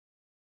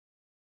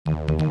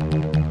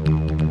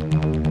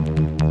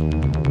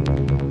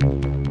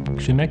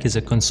CLUMEQ is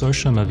a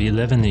consortium of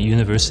 11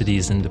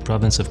 universities in the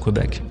province of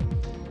Quebec.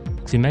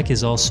 CLUMEQ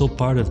is also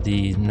part of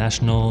the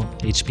national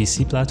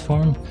HPC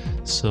platform,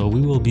 so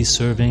we will be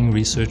serving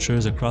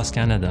researchers across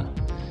Canada,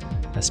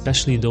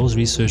 especially those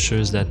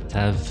researchers that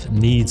have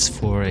needs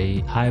for a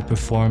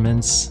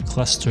high-performance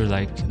cluster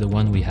like the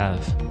one we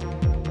have.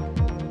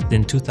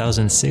 In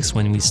 2006,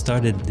 when we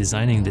started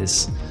designing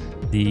this,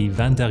 the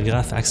Van der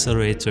Graaf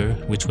accelerator,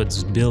 which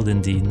was built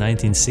in the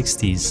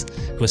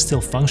 1960s, was still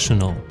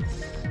functional,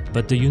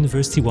 but the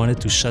university wanted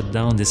to shut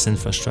down this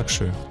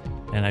infrastructure.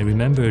 And I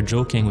remember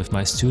joking with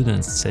my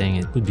students, saying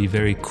it would be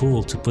very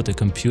cool to put a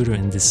computer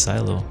in this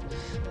silo.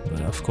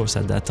 But of course,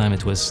 at that time,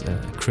 it was a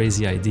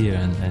crazy idea,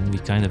 and we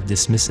kind of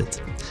dismissed it.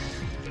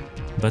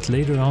 But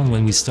later on,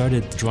 when we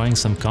started drawing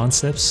some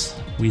concepts,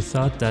 we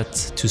thought that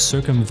to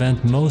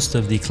circumvent most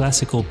of the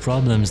classical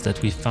problems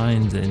that we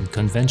find in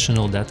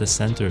conventional data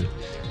center,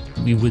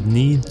 we would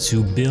need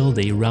to build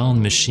a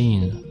round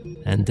machine.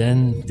 And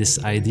then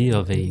this idea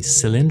of a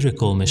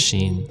cylindrical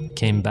machine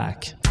came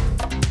back.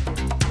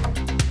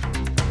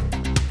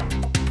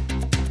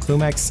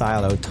 CLUMEQ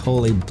silo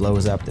totally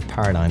blows up the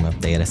paradigm of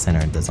data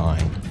center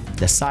design.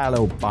 The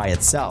silo by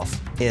itself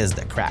is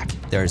the crack.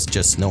 There's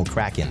just no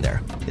crack in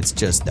there. It's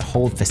just the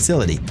whole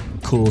facility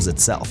cools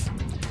itself.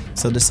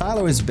 So the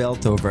silo is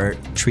built over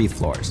 3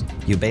 floors.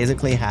 You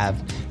basically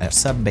have a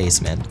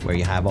sub-basement where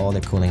you have all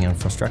the cooling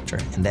infrastructure,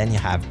 and then you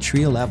have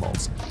 3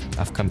 levels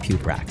of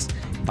compute racks.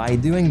 By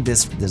doing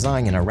this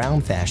design in a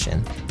round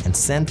fashion and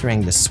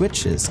centering the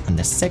switches on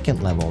the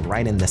 2nd level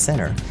right in the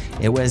center,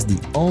 it was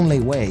the only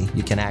way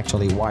you can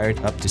actually wire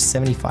it up to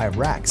 75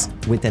 racks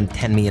within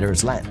 10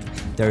 meters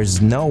length.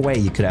 There's no way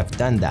you could have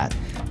done that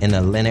in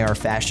a linear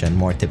fashion,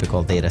 more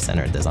typical data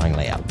center design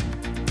layout.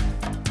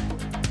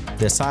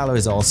 The silo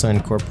is also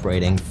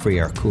incorporating free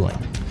air cooling.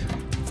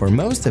 For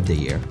most of the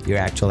year, you're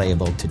actually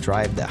able to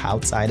drive the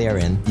outside air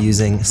in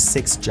using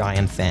 6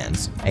 giant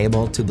fans,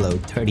 able to blow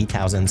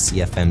 30,000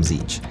 CFMs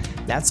each.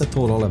 That's a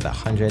total of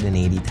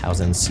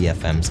 180,000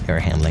 CFMs air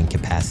handling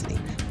capacity.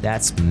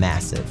 That's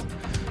massive.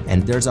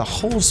 And there's a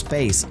whole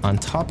space on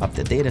top of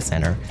the data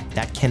center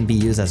that can be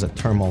used as a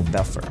thermal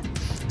buffer.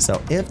 So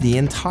if the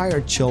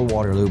entire chill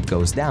water loop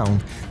goes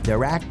down, the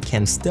rack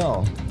can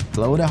still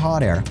blow the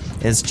hot air.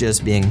 It's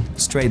just being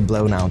straight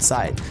blown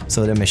outside.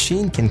 So the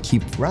machine can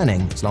keep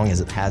running as long as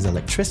it has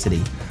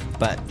electricity,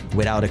 but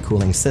without a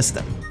cooling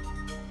system.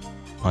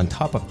 On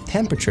top of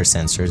temperature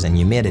sensors and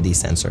humidity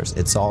sensors,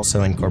 it's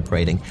also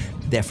incorporating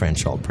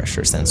differential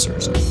pressure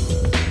sensors.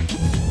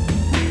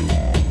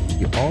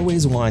 You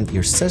always want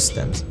your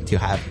systems to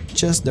have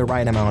just the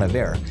right amount of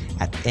air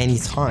at any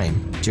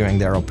time during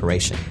their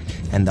operation.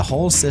 And the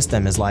whole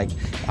system is like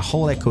a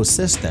whole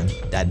ecosystem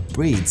that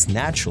breathes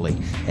naturally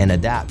and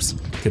adapts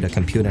to the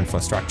compute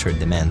infrastructure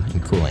demand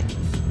and cooling.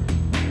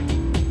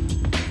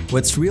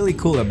 What's really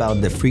cool about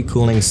the free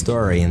cooling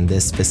story in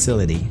this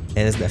facility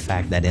is the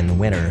fact that in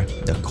winter,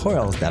 the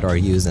coils that are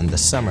used in the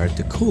summer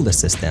to cool the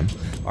system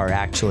are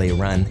actually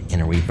run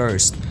in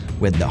reverse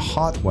with the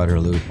hot water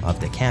loop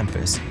of the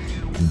campus.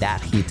 And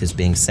that heat is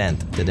being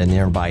sent to the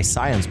nearby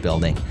science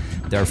building,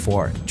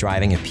 therefore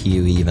driving a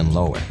PUE even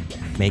lower,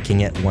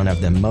 making it one of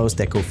the most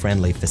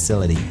eco-friendly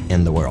facilities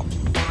in the world.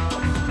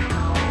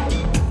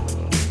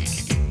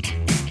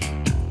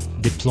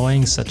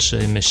 Deploying such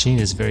a machine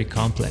is very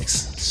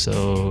complex,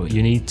 so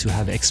you need to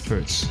have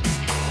experts.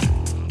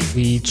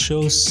 We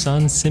chose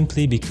Sun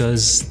simply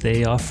because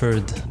they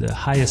offered the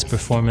highest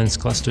performance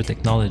cluster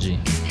technology.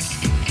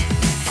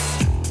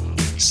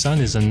 Sun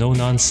is a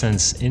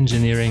no-nonsense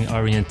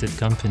engineering-oriented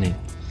company,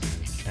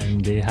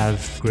 and they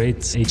have great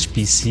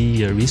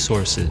HPC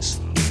resources.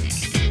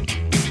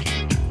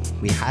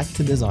 We had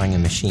to design a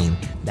machine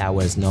that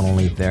was not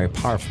only very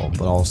powerful,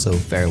 but also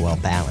very well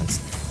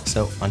balanced.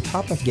 So on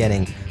top of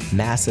getting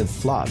massive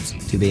flops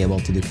to be able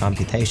to do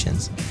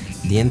computations,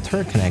 the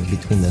interconnect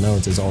between the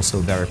nodes is also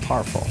very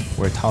powerful.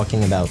 We're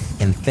talking about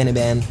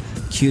InfiniBand,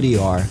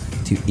 QDR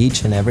to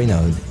each and every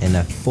node in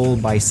a full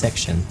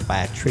bisection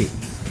via tree.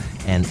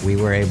 And we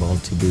were able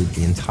to boot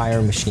the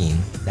entire machine,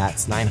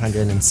 that's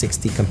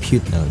 960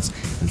 compute nodes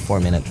in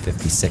 4 minutes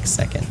 56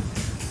 seconds.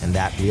 And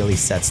that really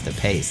sets the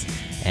pace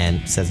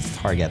and sets the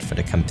target for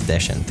the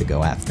competition to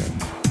go after.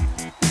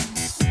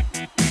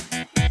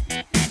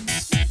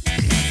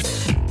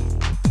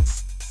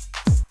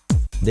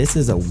 This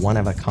is a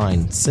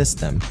one-of-a-kind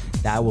system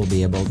that will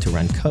be able to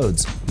run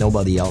codes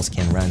nobody else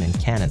can run in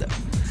Canada.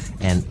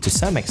 And to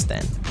some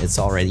extent, it's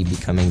already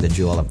becoming the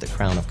jewel of the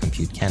crown of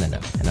Compute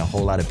Canada, and a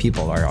whole lot of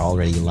people are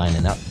already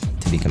lining up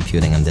to be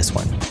computing on this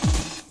one.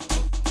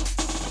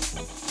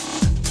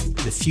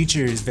 The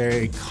future is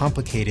very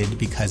complicated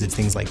because of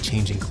things like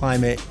changing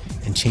climate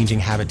and changing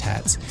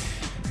habitats.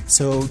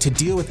 So to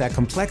deal with that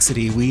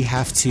complexity, we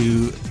have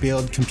to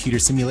build computer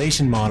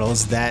simulation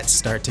models that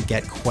start to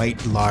get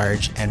quite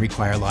large and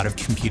require a lot of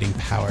computing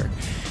power.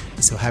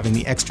 So having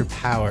the extra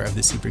power of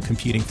the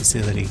supercomputing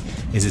facility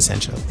is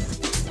essential.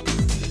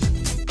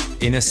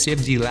 In a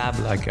CFD lab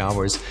like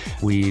ours,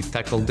 we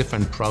tackle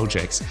different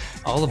projects,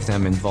 all of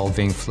them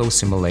involving flow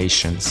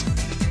simulations.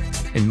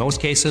 In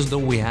most cases, though,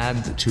 we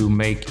had to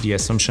make the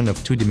assumption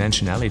of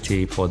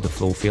two-dimensionality for the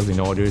flow field in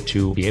order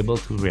to be able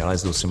to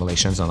realize those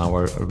simulations on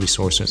our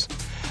resources.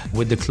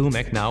 With the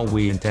CLUMEQ now,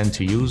 we intend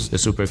to use the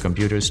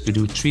supercomputers to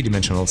do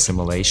three-dimensional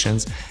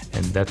simulations,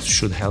 and that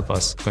should help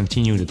us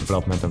continue the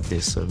development of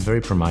this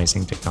very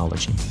promising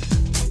technology.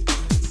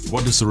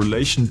 What is the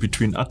relation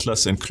between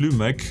Atlas and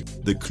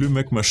CLUMEQ? The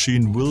CLUMEQ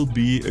machine will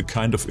be a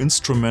kind of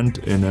instrument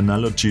in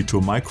analogy to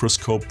a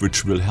microscope,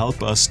 which will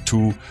help us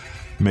to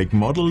make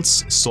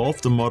models, solve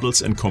the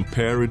models, and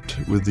compare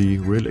it with the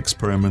real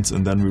experiments,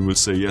 and then we will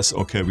say, yes,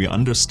 okay, we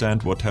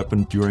understand what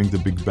happened during the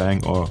Big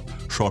Bang or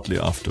shortly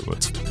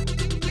afterwards.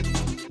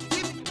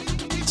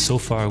 So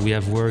far, we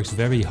have worked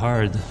very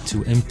hard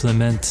to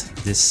implement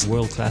this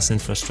world-class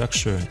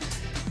infrastructure,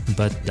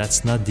 but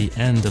that's not the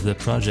end of the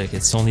project,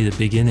 it's only the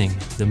beginning.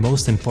 The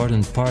most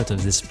important part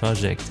of this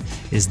project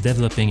is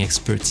developing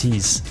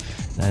expertise,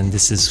 and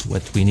this is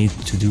what we need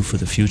to do for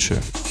the future.